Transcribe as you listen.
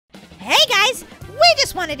Hey guys, we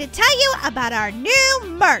just wanted to tell you about our new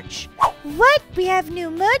merch. What? We have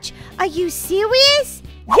new merch? Are you serious?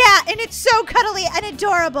 Yeah, and it's so cuddly and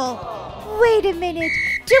adorable. Wait a minute,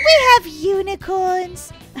 do we have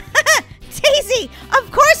unicorns? Daisy,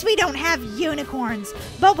 of course we don't have unicorns,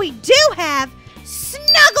 but we do have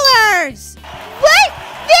snugglers. What?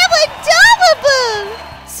 They're adorable.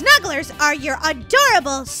 Snugglers are your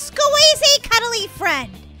adorable, squeezy, cuddly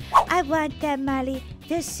friend. I want them, Molly.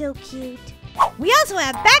 They're so cute. We also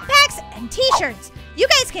have backpacks and t-shirts. You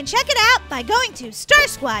guys can check it out by going to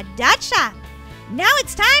starsquad.shop. Now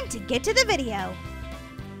it's time to get to the video.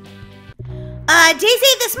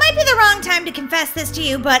 Daisy, this might be the wrong time to confess this to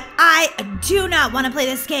you, but I do not want to play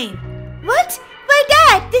this game. What? Why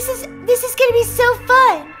not? This is gonna be so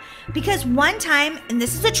fun. Because one time, and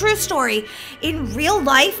this is a true story, in real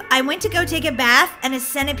life, I went to go take a bath and a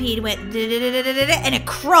centipede went and it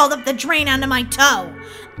crawled up the drain onto my toe.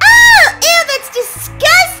 Oh, ew, that's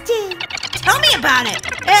disgusting. Tell me about it.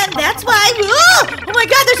 And that's why, oh my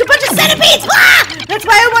God, there's a bunch of centipedes. Ah! That's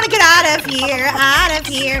why I want to get out of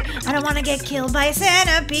here. I don't want to get killed by a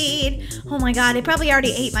centipede. Oh my God, it probably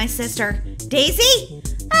already ate my sister. Daisy?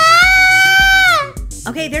 Ah!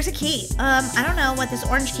 Okay, there's a key. I don't know what this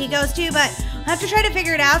orange key goes to, but I have to try to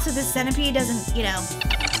figure it out so this centipede doesn't, you know,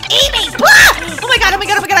 eat me. Ah! Oh my God. Ah, no!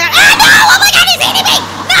 Oh my God, he's eating me!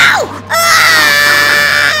 No! Ah!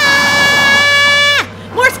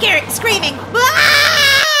 More screaming.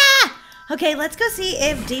 Ah! Okay, let's go see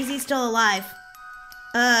if Daisy's still alive.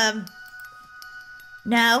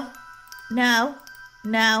 No,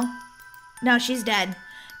 she's dead.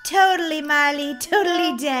 Totally, Marley,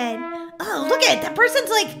 totally dead. Oh, look at it. That person's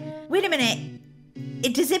like, wait a minute.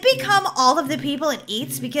 Does it become all of the people it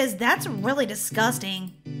eats? Because that's really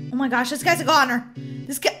disgusting. Oh my gosh, this guy's a goner.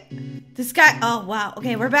 This guy, oh wow.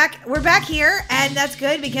 Okay, we're back here, and that's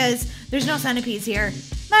good because there's no centipedes here.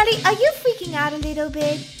 Marley, are you freaking out a little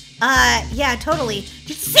bit? Yeah, totally.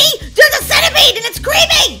 See? There's a centipede and it's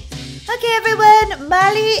screaming! Okay, everyone,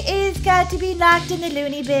 Marley is got to be locked in the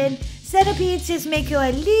loony bin. Centipedes just make you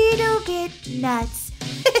a little bit nuts.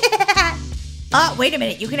 Oh, wait a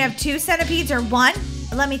minute. You can have 2 centipedes or 1?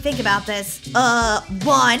 Let me think about this. 1. Oh,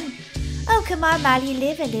 come on, Molly.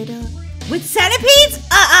 Live a little. With centipedes?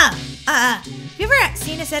 Have you ever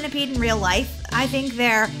seen a centipede in real life? I think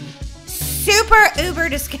they're super uber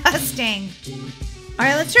disgusting. All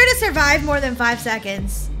right, let's try to survive more than 5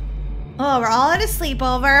 seconds. Oh, we're all at a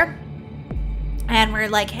sleepover. And we're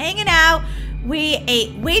like hanging out. We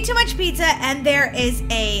ate way too much pizza, and there is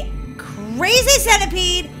a crazy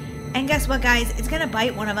centipede. And guess what, guys? It's gonna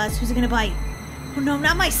bite one of us. Who's it gonna bite? Oh no,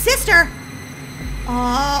 not my sister.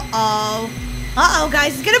 Uh-oh,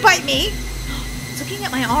 guys, it's gonna bite me. It's looking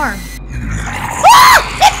at my arm. Oh,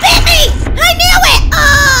 it bit me! I knew it!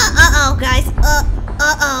 Uh-oh, guys.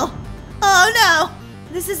 Uh-oh. Oh no,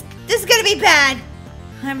 this is gonna be bad.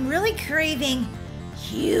 I'm really craving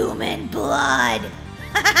human blood.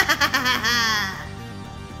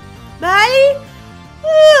 Molly?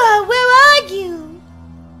 Where are you?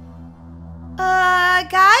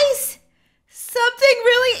 Guys? Something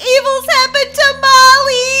really evil's happened to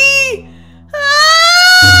Molly!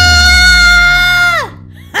 Ah!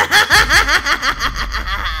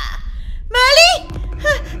 Molly?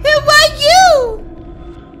 Who are you?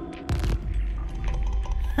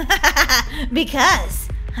 Because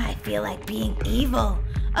I feel like being evil.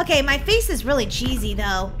 Okay, my face is really cheesy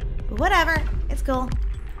though. But whatever, it's cool.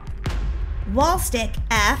 Wall stick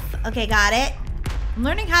F. Okay, got it. I'm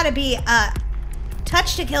learning how to be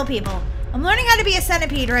touch to kill people. I'm learning how to be a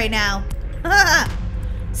centipede right now.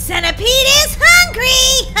 Centipede is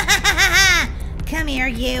hungry! Come here,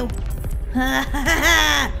 you.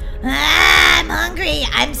 I'm hungry.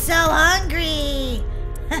 I'm so hungry.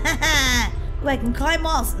 Ooh, I can climb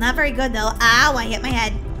walls. Not very good though. Ow, I hit my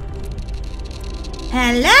head.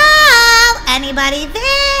 Hello? Anybody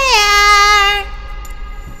there?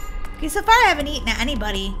 Okay, so far I haven't eaten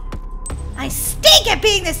anybody. I stink at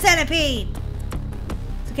being the centipede.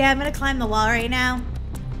 It's okay, I'm gonna climb the wall right now.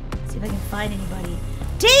 See if I can find anybody.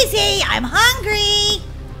 Daisy, I'm hungry.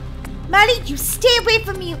 Molly, you stay away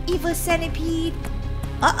from me, you evil centipede.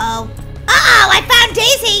 Uh-oh. Uh-oh, I found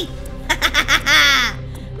Daisy.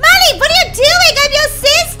 Molly, what are you doing? I'm your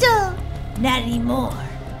sister. Not anymore.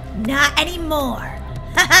 Not anymore.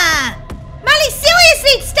 Molly,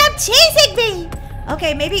 seriously, stop chasing me.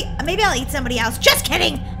 Okay, maybe I'll eat somebody else. Just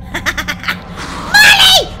kidding.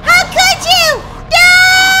 Molly, how could you? No!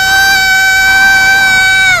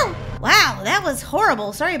 Wow, that was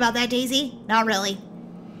horrible. Sorry about that, Daisy. Not really.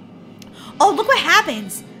 Oh, look what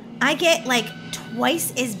happens. I get like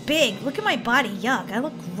twice as big. Look at my body. Yuck, I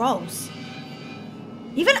look gross.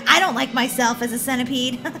 Even I don't like myself as a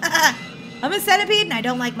centipede. I'm a centipede and I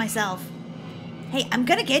don't like myself. Hey, I'm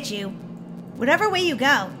gonna get you. Whatever way you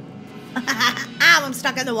go. Ow, I'm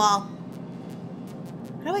stuck in the wall.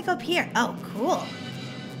 How do I go up here? Oh, cool.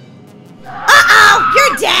 Uh-oh,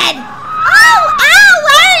 you're dead. Oh, ow,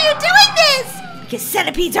 why are you doing this? Because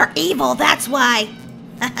centipedes are evil, that's why.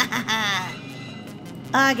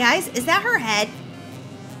 Guys, is that her head?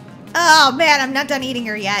 Oh, man, I'm not done eating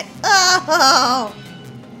her yet. Oh,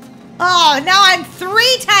 now I'm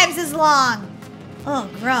 3 times as long. Oh,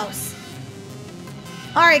 gross.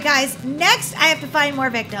 All right, guys, next I have to find more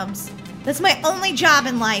victims. That's my only job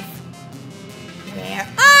in life. Where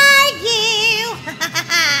are you?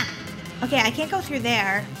 Okay, I can't go through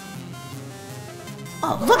there.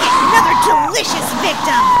 Oh, look at another delicious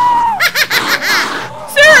victim.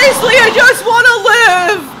 Seriously, I just want to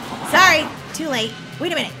live. Sorry, too late.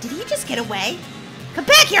 Wait a minute, did he just get away? Come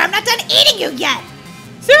back here, I'm not done eating you yet.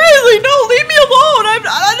 Seriously, no, leave me alone.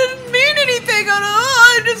 I didn't mean anything.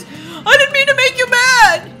 I didn't mean to make you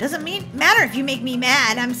mad. Doesn't matter if you make me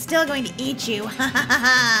mad. I'm still going to eat you.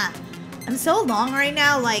 I'm so long right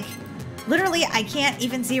now, like, literally, I can't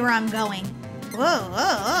even see where I'm going.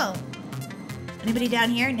 Whoa. Anybody down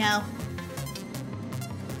here? No.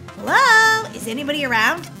 Hello? Is anybody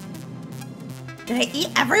around? Did I eat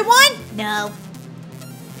everyone? No.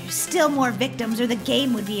 There's still more victims or the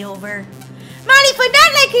game would be over. Molly, for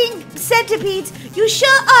not liking centipedes, you sure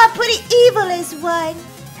are pretty evil as one.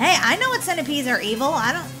 Hey, I know what centipedes are evil.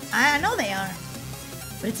 I know they are.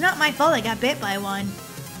 But it's not my fault I got bit by one.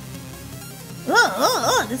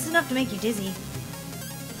 Oh, this is enough to make you dizzy.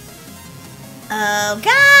 Oh,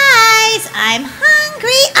 guys, I'm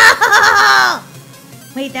hungry. Oh!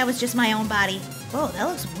 Wait, that was just my own body. Oh, that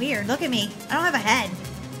looks weird. Look at me. I don't have a head.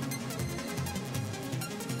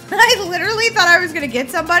 I literally thought I was going to get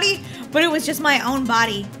somebody, but it was just my own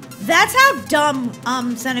body. That's how dumb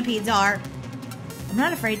centipedes are. I'm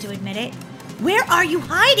not afraid to admit it. Where are you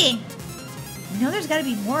hiding? I know there's got to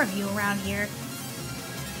be more of you around here.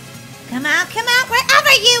 Come out,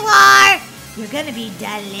 wherever you are. You're going to be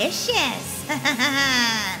delicious.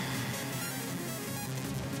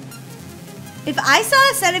 If I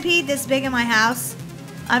saw a centipede this big in my house,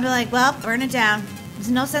 I'd be like, well, burn it down.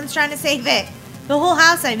 There's no sense trying to save it. The whole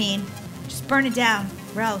house, I mean. Just burn it down.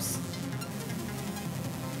 Gross.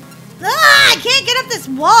 Ah, I can't get up this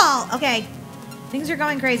wall. Okay. Things are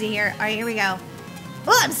going crazy here. All right, here we go.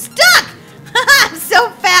 Oh, I'm stuck. I'm so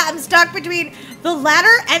fat. I'm stuck between the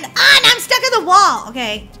ladder and I'm stuck in the wall.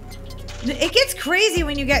 Okay. It gets crazy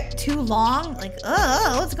when you get too long. Like,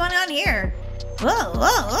 oh, what's going on here?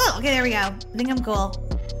 Whoa. Okay, there we go. I think I'm cool.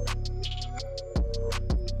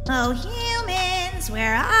 Oh, humans,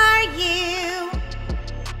 where are you?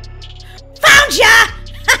 Found ya!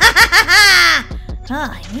 Oh,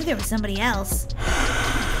 I knew there was somebody else.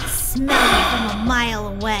 Smell me from a mile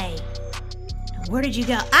away. Now, where did you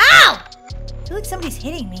go? Ow! I feel like somebody's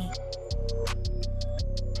hitting me.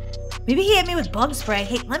 Maybe he hit me with bug spray.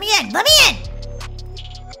 Hey, let me in! Let me in!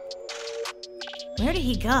 Where did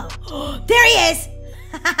he go? There he is!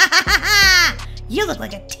 You look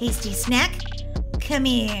like a tasty snack. Come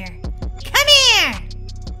here. Come here!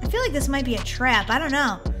 I feel like this might be a trap. I don't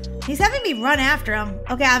know. He's having me run after him.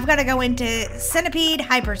 Okay, I've got to go into Centipede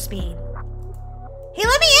Hyperspeed. Hey,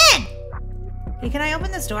 let me in! Hey, can I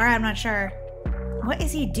open this door? I'm not sure. What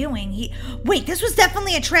is he doing? Wait, this was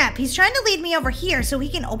definitely a trap. He's trying to lead me over here so he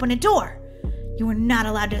can open a door. You are not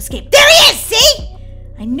allowed to escape. There he is! See?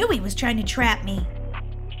 I knew he was trying to trap me.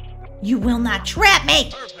 You will not trap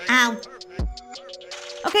me! Ow.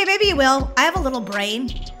 Okay, maybe you will. I have a little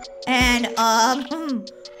brain. And,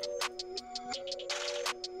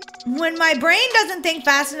 when my brain doesn't think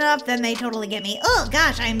fast enough, then they totally get me. Oh,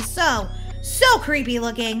 gosh, I am so creepy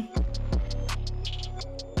looking.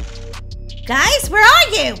 Guys, where are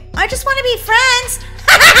you? I just want to be friends.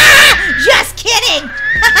 Just kidding.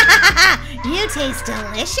 You taste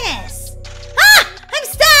delicious. Ah, I'm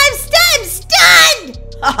stunned.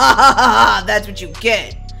 That's what you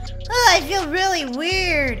get. Oh, I feel really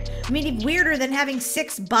weird. I mean, weirder than having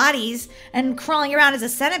 6 bodies and crawling around as a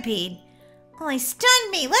centipede. Oh, he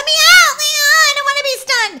stunned me. Let me out. I don't want to be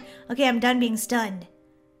stunned. Okay, I'm done being stunned.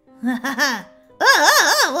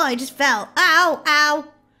 Oh, I just fell. Ow.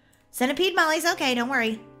 Centipede Molly's okay, don't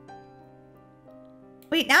worry.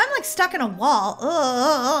 Wait, now I'm like stuck in a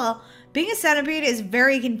wall. Being a centipede is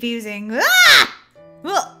very confusing. Ah!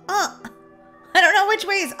 I don't know which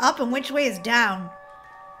way is up and which way is down.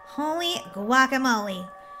 Holy guacamole.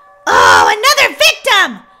 Oh, another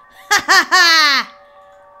victim!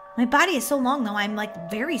 My body is so long, though. I'm,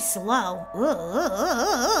 like, very slow.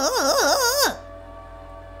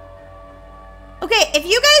 Okay, if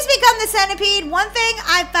you guys become the centipede, one thing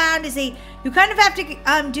I found is you kind of have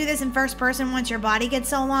to do this in first person once your body gets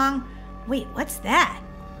so long. Wait, what's that?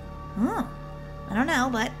 Oh, I don't know,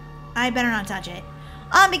 but I better not touch it.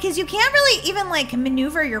 Because you can't really even, like,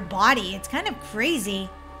 maneuver your body. It's kind of crazy.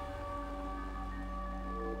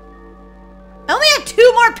 I only have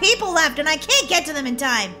 2 more people left, and I can't get to them in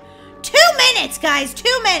time. 2 minutes, guys,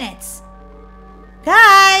 2 minutes.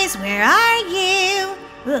 Guys, where are you?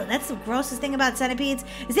 Ugh, that's the grossest thing about centipedes,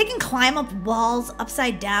 is they can climb up walls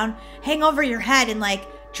upside down, hang over your head, and, like,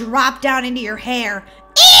 drop down into your hair.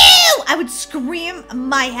 Ew! I would scream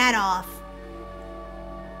my head off.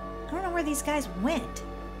 I don't know where these guys went.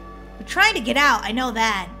 They're trying to get out, I know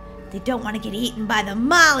that. They don't want to get eaten by the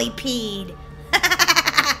Mollypede.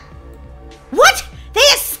 What? They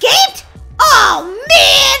escaped? Oh,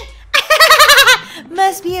 man!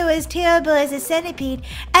 Must be as terrible as a centipede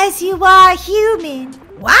as you are human.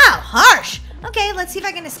 Wow, harsh. Okay, let's see if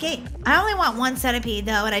I can escape. I only want 1 centipede,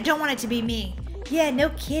 though, and I don't want it to be me. Yeah, no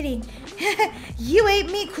kidding. You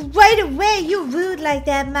ate me right away. You rude like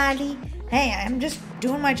that, Molly. Hey, I'm just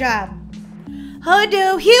doing my job. Oh,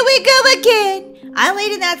 no, here we go again. I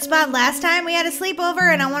laid in that spot last time we had a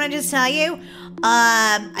sleepover, and I want to just tell you,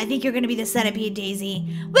 I think you're going to be the centipede, Daisy.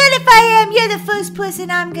 Well, if I am, you're the first person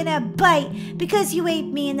I'm going to bite because you ate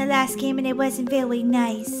me in the last game and it wasn't very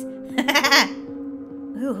nice.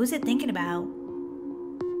 Ooh, who's it thinking about?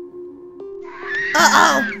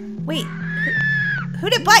 Uh-oh. Wait, who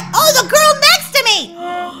did bite? Oh, the girl next to me!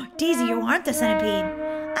 Daisy, you aren't the centipede.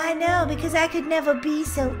 I know, because I could never be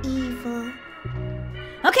so evil.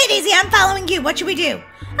 Okay, Daisy, I'm following you. What should we do?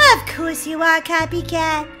 Of course you are,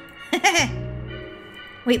 copycat.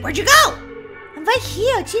 Wait, where'd you go? I'm right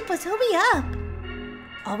here. Jeepers, hurry up.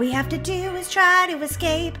 All we have to do is try to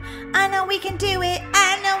escape. I know we can do it.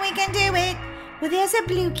 I know we can do it. Well, there's a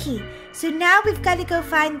blue key. So now we've got to go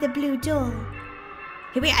find the blue door.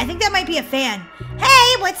 Hey, wait, I think that might be a fan.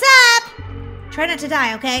 Hey, what's up? Try not to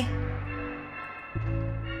die, okay?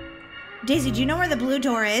 Daisy, do you know where the blue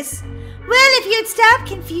door is? Well, if you'd stop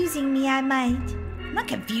confusing me, I might. I'm not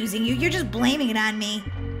confusing you. You're just blaming it on me.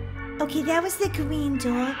 Okay, that was the green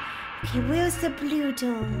door. Okay, where's the blue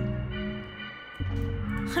door?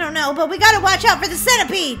 I don't know, but we gotta watch out for the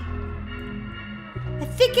centipede. I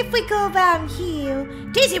think if we go around here...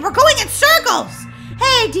 Daisy, we're going in circles!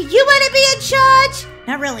 Hey, do you want to be in charge?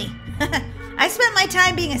 Not really. I spent my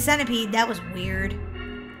time being a centipede. That was weird.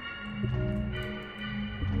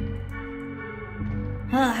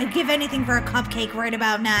 I'd give anything for a cupcake right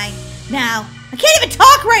about now. I can't even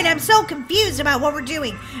talk right. I'm so confused about what we're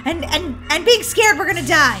doing. And being scared we're gonna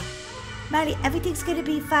die. Molly, everything's gonna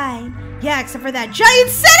be fine. Yeah, except for that giant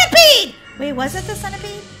centipede! Wait, was it the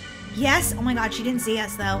centipede? Yes? Oh my god, she didn't see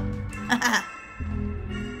us though.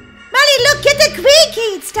 Molly, look, get the green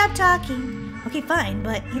key! Stop talking. Okay, fine,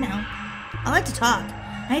 but you know, I like to talk.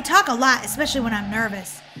 I talk a lot, especially when I'm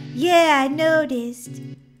nervous. Yeah, I noticed.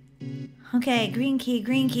 Okay, green key,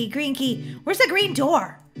 green key, green key. Where's the green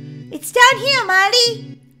door? It's down here,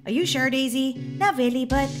 Molly. Are you sure, Daisy? Not really,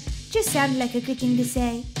 but just sounded like a good thing to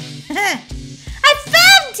say. I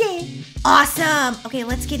found it! Awesome! Okay,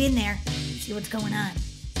 let's get in there. See what's going on.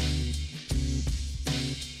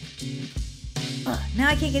 Ugh, now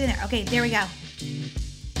I can't get in there. Okay, there we go.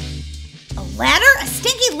 A ladder? A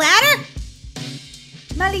stinky ladder?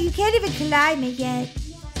 Molly, you can't even climb it yet.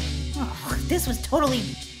 Oh, this was totally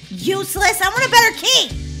useless. I want a better key.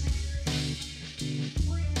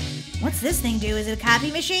 What's this thing do? Is it a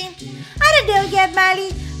copy machine? I don't know yet,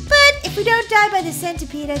 Molly. But if we don't die by the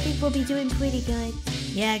centipede, I think we'll be doing pretty good.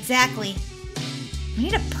 Yeah, exactly. We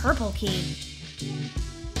need a purple key.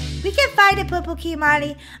 We can find a purple key,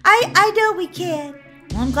 Molly. I know we can.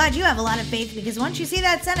 Well, I'm glad you have a lot of faith, because once you see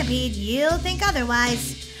that centipede, you'll think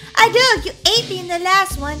otherwise. I know, you ate me in the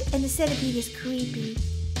last one, and the centipede is creepy.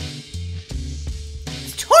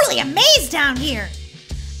 It's totally a maze down here.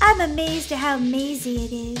 I'm amazed at how mazy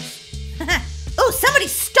it is. Oh, somebody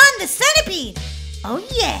stunned the centipede. Oh,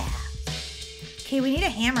 yeah. Okay, we need a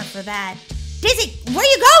hammer for that. Daisy, where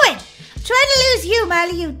are you going? I'm trying to lose you,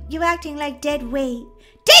 Molly. You acting like dead weight.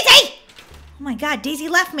 Daisy! Oh my god, Daisy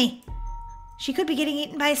left me. She could be getting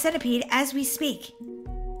eaten by a centipede as we speak.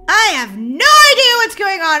 I have no idea what's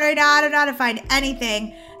going on right now. I don't know how to find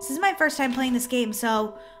anything. This is my first time playing this game,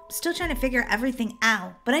 so I'm still trying to figure everything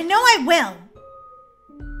out. But I know I will.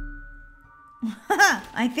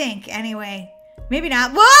 I think, anyway. Maybe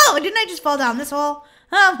not. Whoa! Didn't I just fall down this hole?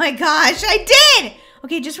 Oh my gosh, I did!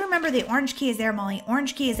 Okay, just remember the orange key is there, Molly.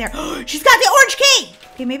 Orange key is there. She's got the orange key!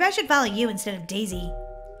 Okay, maybe I should follow you instead of Daisy.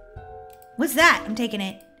 What's that? I'm taking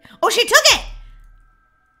it. Oh, she took it!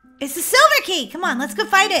 It's the silver key. Come on, let's go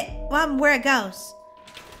find it. Where it goes.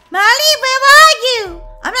 Molly, where are you?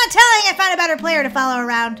 I'm not telling. I found a better player to follow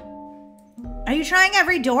around. Are you trying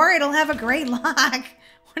every door? It'll have a great lock.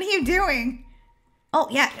 What are you doing? Oh,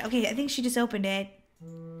 yeah. Okay, I think she just opened it.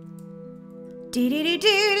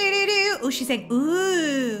 Do-do-do-do-do-do-do. Oh, she's saying,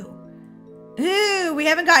 ooh. Ooh, we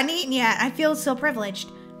haven't gotten eaten yet. I feel so privileged.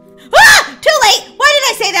 Ah! Too late! Why did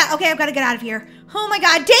I say that? Okay, I've got to get out of here. Oh my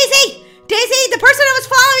god, Daisy! Daisy, the person I was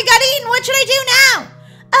following got eaten. What should I do now?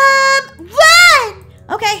 Run!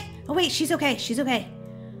 Okay. Oh wait, she's okay. She's okay.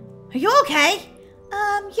 Are you okay?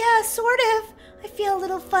 Yeah, sort of. I feel a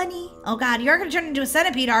little funny. Oh god, you're gonna turn into a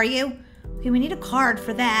centipede, are you? Okay, we need a card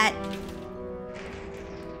for that.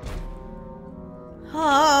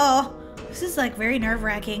 Oh, this is like very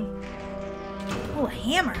nerve-wracking. Oh, a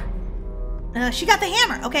hammer. She got the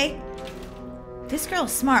hammer. Okay. This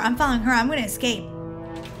girl's smart. I'm following her. I'm gonna escape.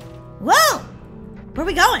 Whoa! Where are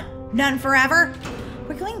we going? None forever.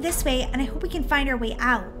 We're going this way, and I hope we can find our way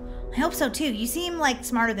out. I hope so too. You seem like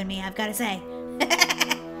smarter than me, I've got to say.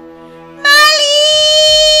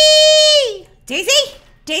 Molly! Daisy?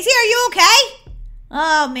 Daisy, are you okay?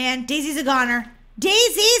 Oh man, Daisy's a goner.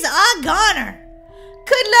 Daisy's a goner.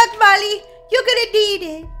 Good luck, Molly. You're gonna need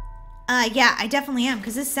it. Yeah, I definitely am,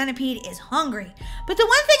 because this centipede is hungry. But the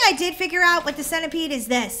one thing I did figure out with the centipede is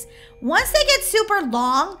this. Once they get super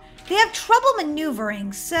long, they have trouble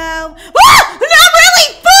maneuvering, so... Oh! Not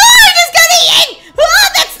really! Oh, I just got eaten! Oh,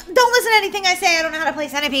 don't listen to anything I say. I don't know how to play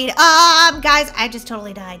centipede. Guys, I just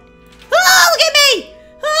totally died. Oh, look at me!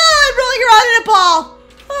 Oh, I'm rolling around in a ball.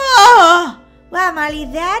 Oh! Wow, Molly,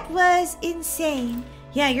 that was insane.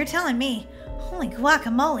 Yeah, you're telling me. Holy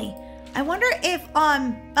guacamole. I wonder if,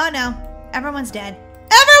 oh no, everyone's dead.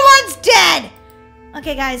 Everyone's dead!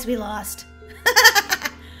 Okay, guys, we lost.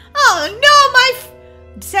 Oh no, my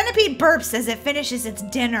centipede burps as it finishes its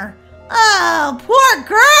dinner. Oh, poor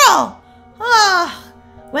girl! Oh,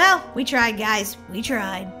 well, we tried, guys. We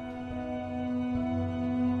tried.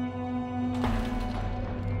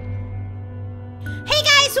 Hey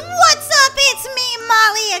guys, what's up? It's me,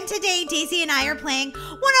 Molly, and today Daisy and I are playing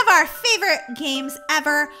one of our favorite games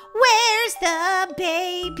ever, Where's the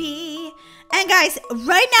Baby? And guys,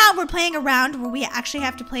 right now we're playing a round where we actually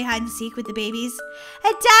have to play hide and seek with the babies.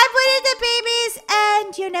 And Dad wanted the babies,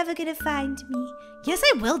 and you're never gonna find me. Yes,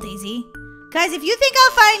 I will, Daisy. Guys, if you think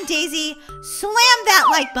I'll find Daisy, slam that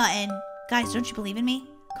like button. Guys, don't you believe in me?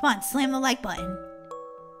 Come on, slam the like button.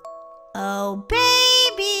 Oh,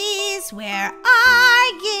 babies, where are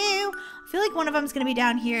you? I feel like one of them's gonna be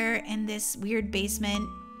down here in this weird basement.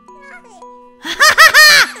 Well,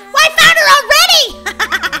 I found her already!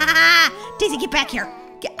 Daisy, get back here.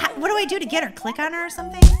 What do I do to get her? Click on her or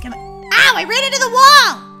something? Come on. Ow, I ran into the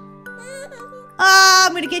wall! Oh,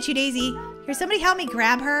 I'm gonna get you, Daisy. Here, somebody help me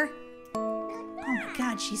grab her. Oh my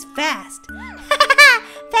god, she's fast.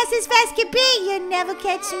 Fast as fast can be, you'll never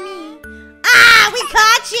catch me. Ah, we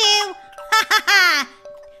caught you!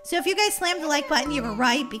 So if you guys slammed the like button, you were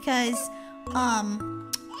right because,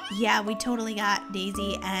 yeah, we totally got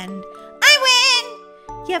Daisy and I win!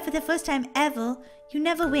 Yeah, for the first time ever, you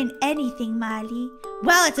never win anything, Molly.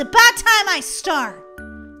 Well, it's about time I start.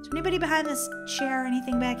 Is there anybody behind this chair or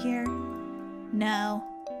anything back here? No.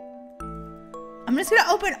 I'm just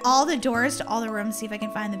gonna open all the doors to all the rooms, see if I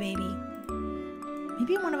can find the baby.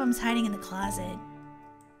 Maybe one of them's hiding in the closet.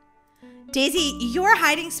 Daisy, your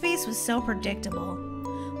hiding space was so predictable.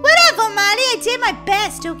 Whatever, Molly, I did my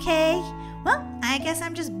best, okay? Well, I guess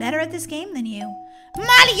I'm just better at this game than you.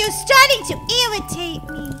 Molly, you're starting to irritate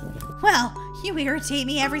me. Well, you irritate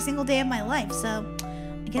me every single day of my life, so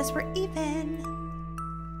I guess we're even.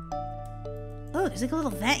 Oh, there's like a little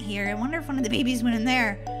vent here. I wonder if one of the babies went in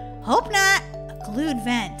there. Hope not. A glued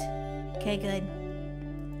vent. Okay, good.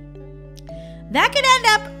 That could end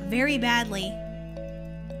up very badly.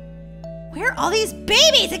 Where are all these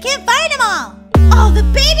babies? I can't find them all. Oh, the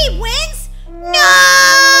baby wins? No!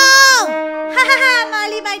 Ha ha ha,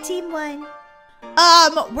 Molly, my team won.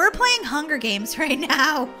 We're playing Hunger Games right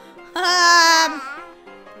now. Okay,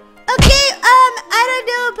 I don't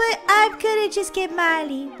know, but I'm gonna just get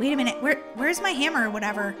Molly. Wait a minute, where's my hammer or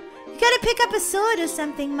whatever? You gotta pick up a sword or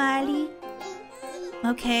something, Molly.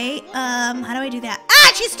 Okay, how do I do that?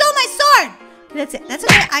 Ah, she stole my sword! That's it, that's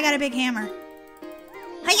okay, I got a big hammer.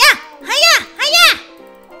 Hiya! Hiya! Hiya!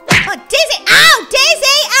 Oh, Daisy! Ow!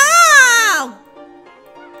 Daisy! Ow!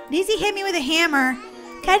 Daisy hit me with a hammer.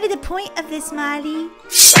 kind of the point of this, Molly.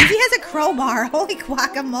 He has a crowbar. Holy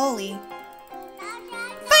guacamole.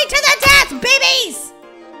 Fight to the death, babies!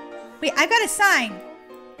 Wait, I've got a sign.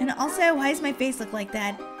 And also, why does my face look like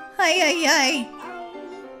that? Hi, hi, hi.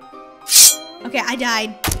 Okay, I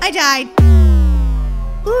died. I died.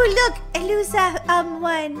 Ooh, look, I lose that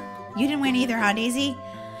one. You didn't win either, huh, Daisy?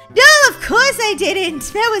 No, of course I didn't.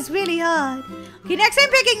 That was really hard. Okay, next I'm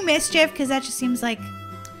picking Mischief, because that just seems like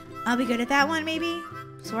I'll be good at that one, maybe.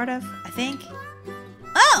 Sort of, I think.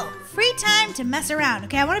 Oh, free time to mess around.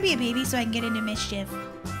 Okay, I want to be a baby so I can get into Mischief.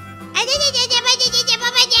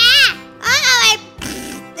 Uh-oh, I'm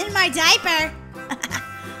in my diaper.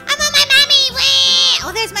 I'm on my mommy. Wah!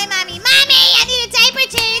 Oh, there's my mommy. Mommy, I need a diaper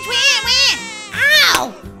change. Wah, wah.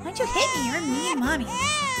 Ow! Why'd you hit me? You're a mean mommy.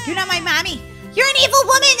 You're not my mommy. You're an evil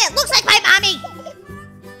woman that looks like my mommy.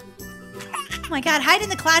 Oh my god, hide in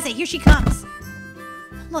the closet. Here she comes.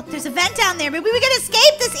 Look, there's a vent down there. Maybe we can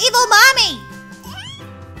escape this evil mommy.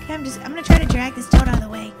 Okay, I'm gonna try to drag this toad out of the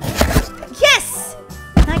way. Yes!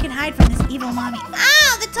 Now I can hide from this evil mommy.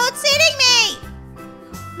 Ow, the toad's hitting me.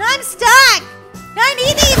 Now I'm stuck. Now I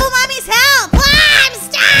need the evil mommy's help. Ah, I'm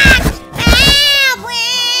stuck. Help!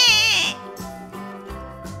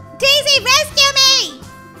 Daisy, rescue me.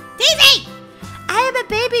 Daisy! I am a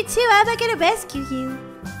baby too. How am I gonna rescue you?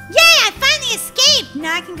 Yay, I finally escaped.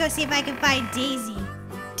 Now I can go see if I can find Daisy.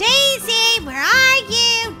 Daisy, where are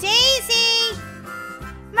you? Daisy!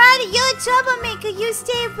 Marty, you're a troublemaker. You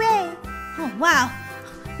stay away. Oh, wow.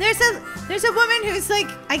 There's a woman who's like,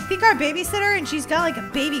 I think our babysitter, and she's got like a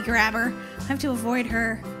baby grabber. I have to avoid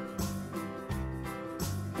her.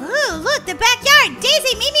 Ooh, look, the backyard.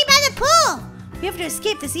 Daisy, meet me by the pool. We have to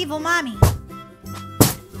escape this evil mommy.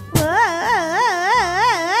 Whoa.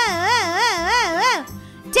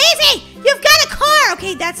 Daisy, you've got a car.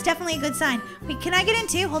 Okay, that's definitely a good sign. Wait, can I get in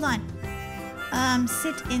too? Hold on.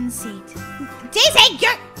 Sit in seat. Daisy,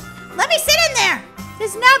 let me sit in there.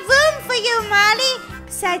 There's no room for you, Molly.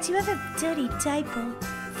 Besides, you have a dirty diaper.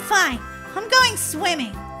 Fine, I'm going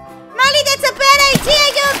swimming. Molly, that's a bad idea.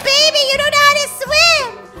 You're a baby. You don't know how to swim.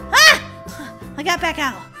 Ah! I got back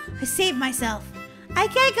out. I saved myself. I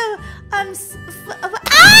can't go,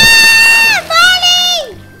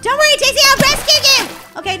 Molly! Don't worry, Daisy, I'll rescue you.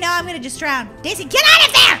 Okay, now I'm gonna just drown. Daisy, get out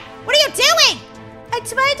of there! What are you doing? I'm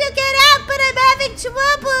trying to get out, but I'm having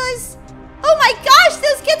troubles. Oh my gosh,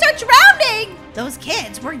 those kids are drowning! Those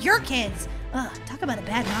kids? We're your kids. Ugh, talk about a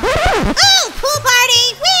bad mom. Ooh, pool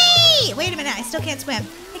party! Whee! Wait a minute, I still can't swim.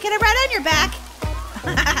 Hey, can I ride on your back?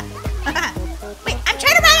 Wait, I'm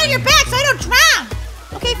trying to ride on your back so I don't drown!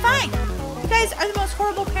 Okay, fine. You guys are the most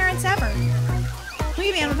horrible parents ever. Look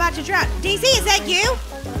at me, I'm about to drown. Daisy, is that you?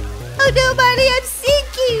 Oh no, Marty, I'm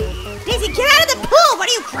sinking! Daisy, get out of the pool! What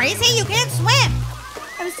are you, crazy? You can't swim!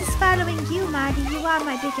 I was just following you, Marty. You are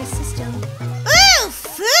my bigger sister. Ooh,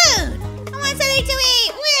 food! I want something to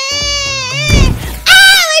eat!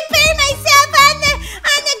 Oh, I burned myself on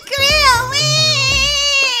the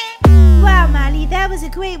grill! Wow, Molly, that was a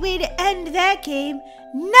great way to end that game.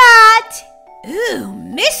 Not! Ooh,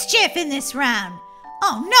 mischief in this round.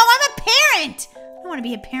 Oh no, I'm a parent! I don't want to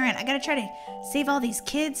be a parent. I gotta try to save all these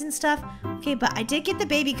kids and stuff. Okay, but I did get the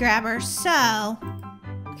baby grabber, so...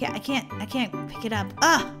 Okay, I can't pick it up.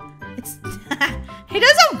 Ugh, it's... It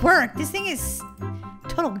doesn't work. This thing is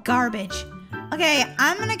total garbage. Okay,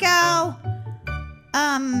 I'm gonna go...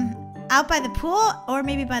 out by the pool or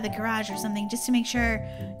maybe by the garage or something just to make sure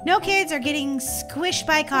no kids are getting squished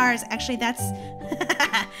by cars. Actually, that's...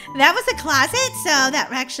 that was the closet, so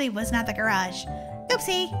that actually was not the garage.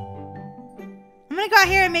 Oopsie. I'm gonna go out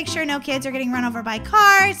here and make sure no kids are getting run over by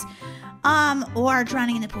cars, or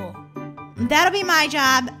drowning in the pool. That'll be my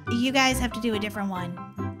job. You guys have to do a different one.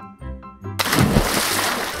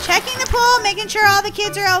 Checking the pool, making sure all the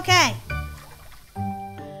kids are okay.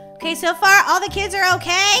 Okay, so far all the kids are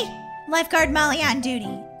okay. Lifeguard Molly on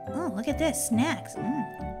duty. Oh, look at this, snacks.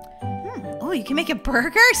 Oh, you can make a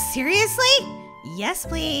burger? Seriously? Yes,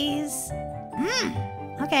 please.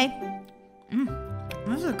 Okay.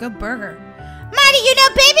 This is a good burger. Marty, you know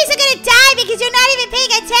babies are gonna die because you're not even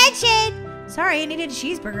paying attention. Sorry, I needed a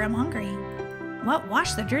cheeseburger. I'm hungry. What?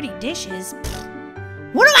 Wash the dirty dishes?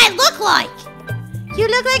 What do I look like? You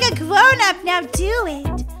look like a grown-up. Now do it.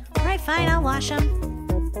 All right, fine. I'll wash them.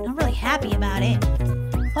 I'm really happy about it.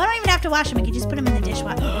 Well, I don't even have to wash them. I can just put them in the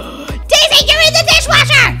dishwasher. Daisy, you're in the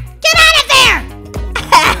dishwasher! Get out of there!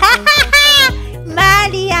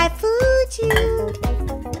 Molly, I fooled you.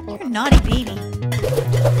 You're a naughty baby.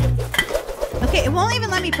 Okay, it won't even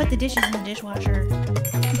let me put the dishes in the dishwasher.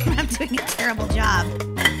 I'm doing a terrible job.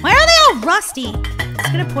 Why are they all rusty?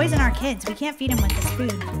 It's gonna poison our kids. We can't feed them with this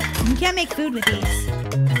food. You can't make food with these.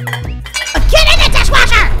 Get in the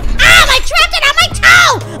dishwasher! Ow, I trapped it on my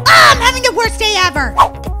toe! Oh, I'm having the worst day ever.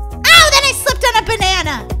 Ow, then I slipped on a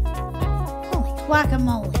banana. Holy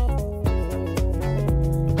guacamole.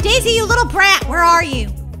 Daisy, you little brat, where are you?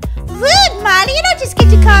 Rude, Molly, you don't just get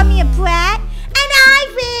to call me a brat. And I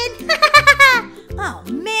win. Oh,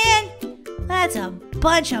 man. That's a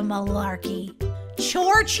bunch of malarkey.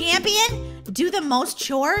 Chore champion? Do the most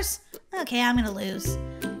chores? Okay, I'm gonna lose.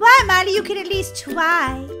 Why, Molly? You can at least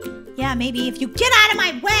try. Yeah, maybe if you get out of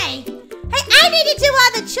my way. Hey, I need to do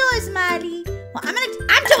all the chores, Molly. Well, I'm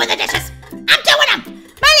doing the dishes. I'm doing them.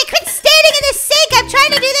 Molly, quit standing in the sink. I'm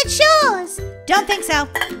trying to do the chores. Don't think so.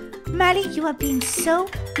 Molly, you are being so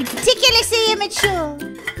ridiculously immature.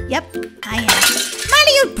 Yep, I am.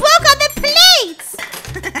 Molly, you broke on the plates.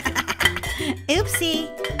 Oopsie.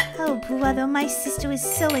 Oh, brother, my sister is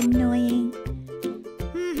so annoying.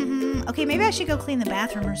 Okay, maybe I should go clean the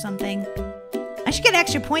bathroom or something. I should get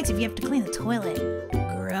extra points if you have to clean the toilet.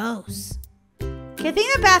 Gross. Okay, I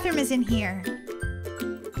think the bathroom is in here.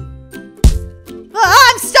 Oh,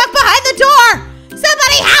 I'm stuck behind the door!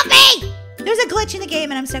 Somebody help me! There's a glitch in the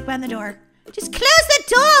game and I'm stuck behind the door. Just close the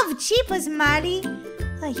door, cheapers, Molly.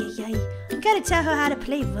 Ay, ay, ay. I gotta tell her how to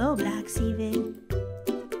play Roblox even.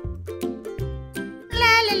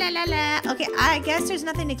 La la la la la. Okay, I guess there's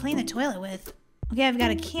nothing to clean the toilet with. Okay, I've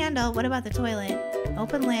got a candle. What about the toilet?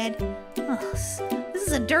 Open lid. Oh, this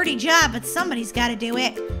is a dirty job, but somebody's got to do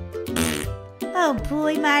it. Oh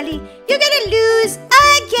boy, Molly, you're gonna lose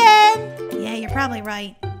again. Yeah, you're probably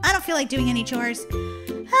right. I don't feel like doing any chores.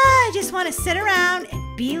 I just want to sit around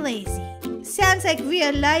and be lazy. Sounds like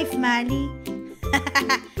real life, Molly.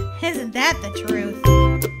 Isn't that the truth?